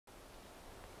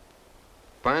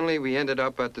Finally, we ended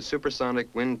up at the Supersonic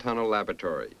Wind Tunnel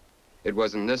Laboratory. It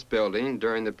was in this building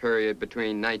during the period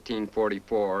between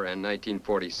 1944 and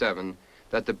 1947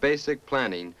 that the basic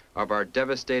planning of our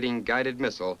devastating guided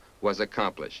missile was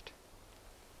accomplished.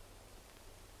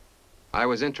 I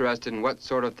was interested in what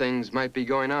sort of things might be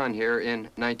going on here in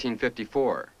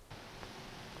 1954.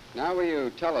 Now will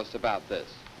you tell us about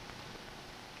this?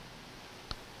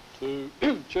 To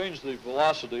change the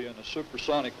velocity in a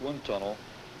supersonic wind tunnel,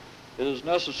 it is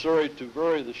necessary to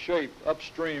vary the shape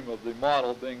upstream of the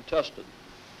model being tested.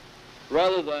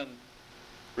 Rather than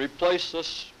replace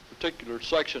this particular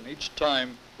section each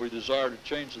time we desire to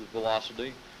change the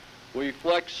velocity, we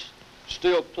flex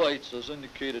steel plates as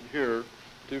indicated here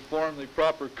to form the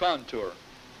proper contour.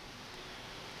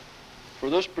 For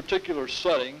this particular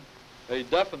setting, a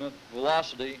definite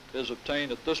velocity is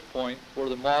obtained at this point where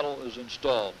the model is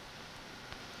installed.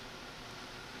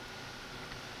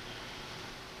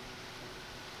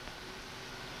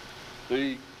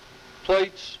 The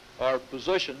plates are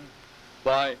positioned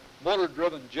by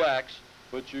motor-driven jacks,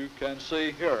 which you can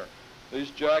see here. These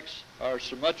jacks are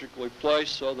symmetrically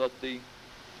placed so that the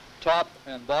top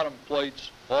and bottom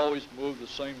plates always move the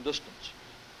same distance.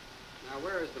 Now,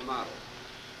 where is the model?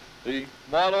 The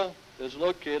model is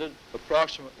located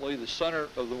approximately the center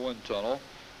of the wind tunnel.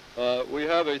 We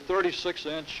have a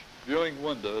 36-inch viewing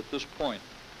window at this point.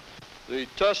 The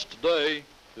test today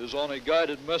is on a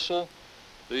guided missile.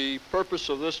 The purpose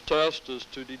of this test is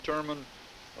to determine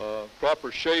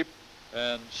proper shape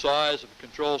and size of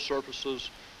control surfaces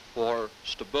for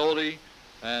stability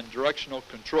and directional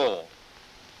control.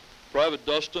 Private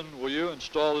Dustin, will you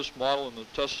install this model in the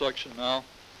test section now?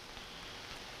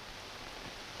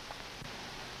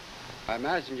 I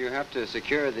imagine you have to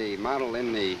secure the model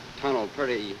in the tunnel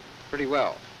pretty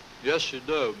well. Yes, you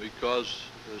do, because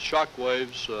the shock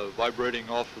waves vibrating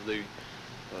off of the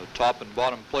top and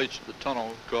bottom plates of the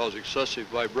tunnel cause excessive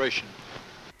vibration.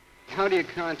 How do you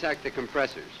contact the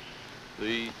compressors?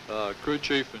 The crew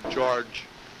chief in charge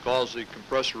calls the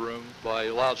compressor room by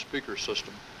a loudspeaker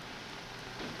system.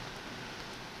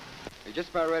 You're just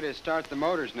about ready to start the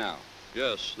motors now.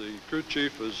 Yes, the crew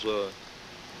chief is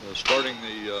starting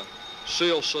the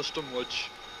seal system, which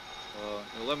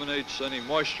eliminates any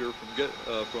moisture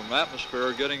from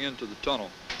atmosphere getting into the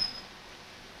tunnel.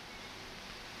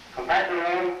 Compressor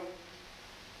room.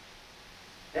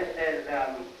 This is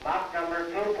box number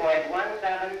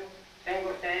 2.17,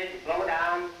 single stage, blow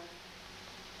down.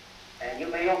 And you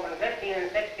may open 15 and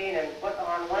 16 and put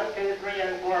on 1, 2, 3,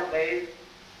 and 4, please.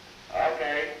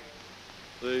 Okay.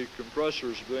 The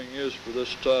compressors being used for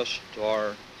this test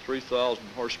are 3,000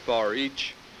 horsepower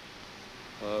each.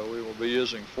 We will be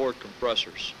using 4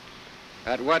 compressors.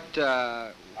 At what's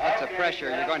the pressure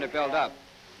you're going to build up?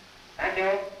 Thank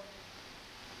you.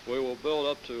 We will build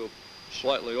up to a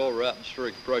slightly over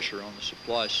atmospheric pressure on the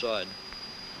supply side.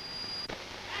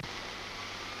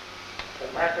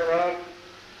 Compressor room.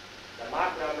 The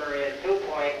Mach number is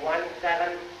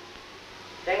 2.17,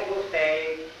 single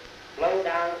stage, blow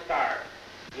down start.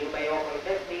 You may open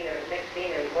 15 and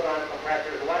 16 and put on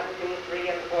compressors 1, 2, 3,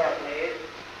 and 4, please.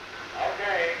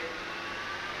 Okay.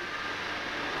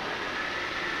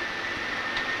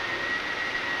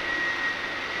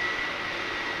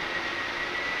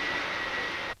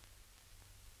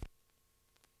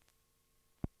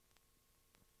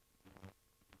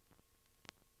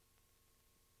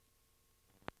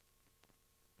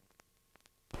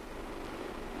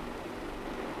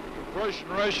 Compression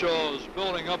ratio is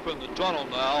building up in the tunnel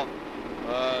now.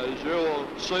 As you will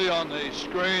see on the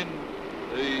screen,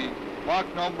 the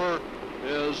Mach number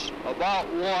is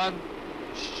about 1.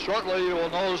 Shortly you will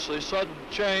notice a sudden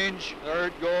change. There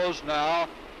it goes now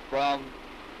from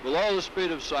below the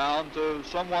speed of sound to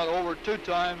somewhat over 2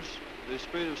 times the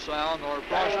speed of sound, or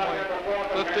approximately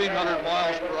 1,500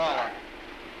 miles per hour.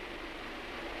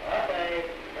 Okay.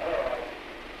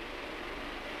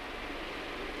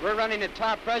 We're running at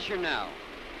top pressure now.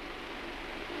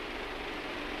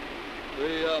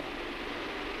 The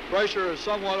pressure is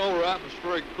somewhat over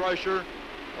atmospheric pressure.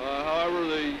 However,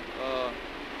 the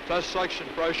test section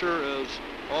pressure is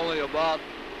only about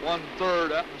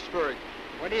 1/3 atmospheric.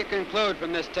 What do you conclude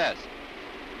from this test?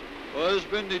 Well, it has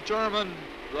been determined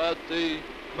that the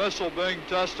missile being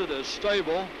tested is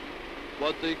stable,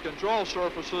 but the control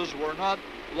surfaces were not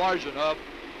large enough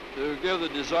to give the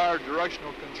desired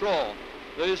directional control.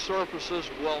 These surfaces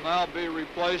will now be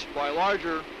replaced by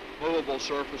larger movable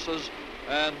surfaces,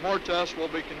 and more tests will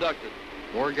be conducted.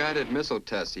 More guided missile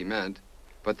tests, he meant,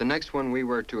 but the next one we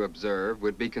were to observe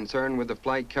would be concerned with the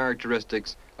flight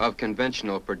characteristics of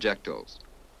conventional projectiles.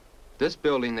 This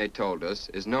building, they told us,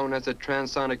 is known as a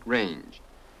transonic range.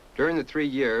 During the 3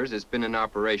 years it's been in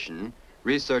operation,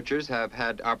 researchers have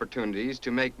had opportunities to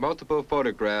make multiple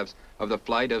photographs of the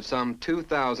flight of some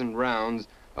 2,000 rounds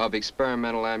of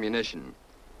experimental ammunition.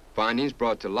 Findings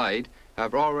brought to light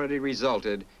have already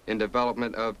resulted in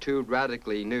development of 2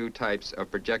 radically new types of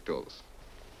projectiles.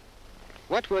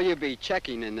 What will you be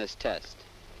checking in this test?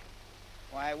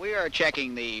 Why, we are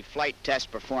checking the flight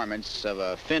test performance of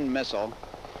a fin missile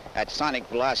at sonic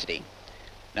velocity.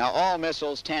 Now, all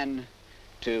missiles tend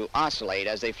to oscillate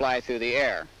as they fly through the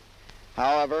air.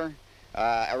 However,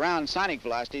 around sonic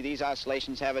velocity, these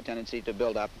oscillations have a tendency to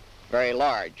build up very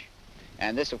large.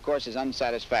 And this, of course, is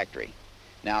unsatisfactory.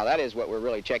 Now, that is what we're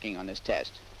really checking on this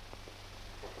test.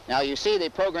 Now, you see the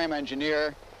program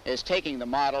engineer is taking the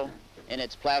model in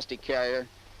its plastic carrier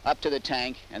up to the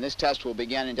tank, and this test will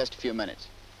begin in just a few minutes.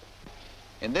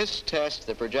 In this test,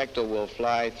 the projectile will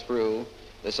fly through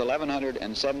this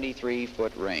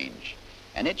 1,173-foot range,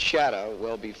 and its shadow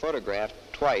will be photographed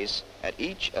twice at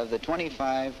each of the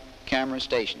 25 camera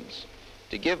stations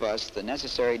to give us the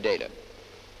necessary data.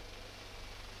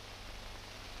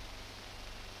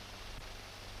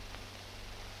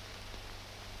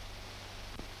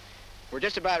 We're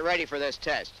just about ready for this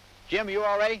test. Jim, you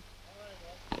all ready?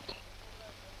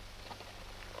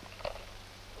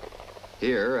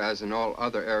 Here, as in all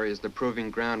other areas of the proving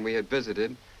ground we had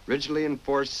visited, rigidly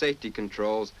enforced safety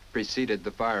controls preceded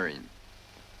the firing.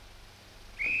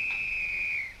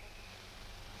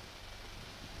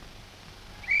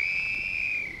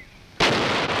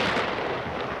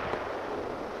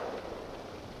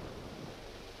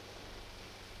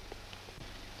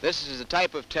 This is the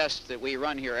type of test that we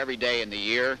run here every day in the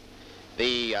year.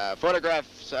 The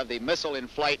photographs of the missile in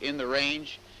flight in the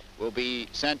range will be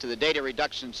sent to the data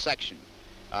reduction section.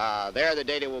 There the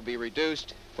data will be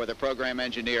reduced for the program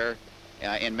engineer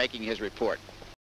in making his report.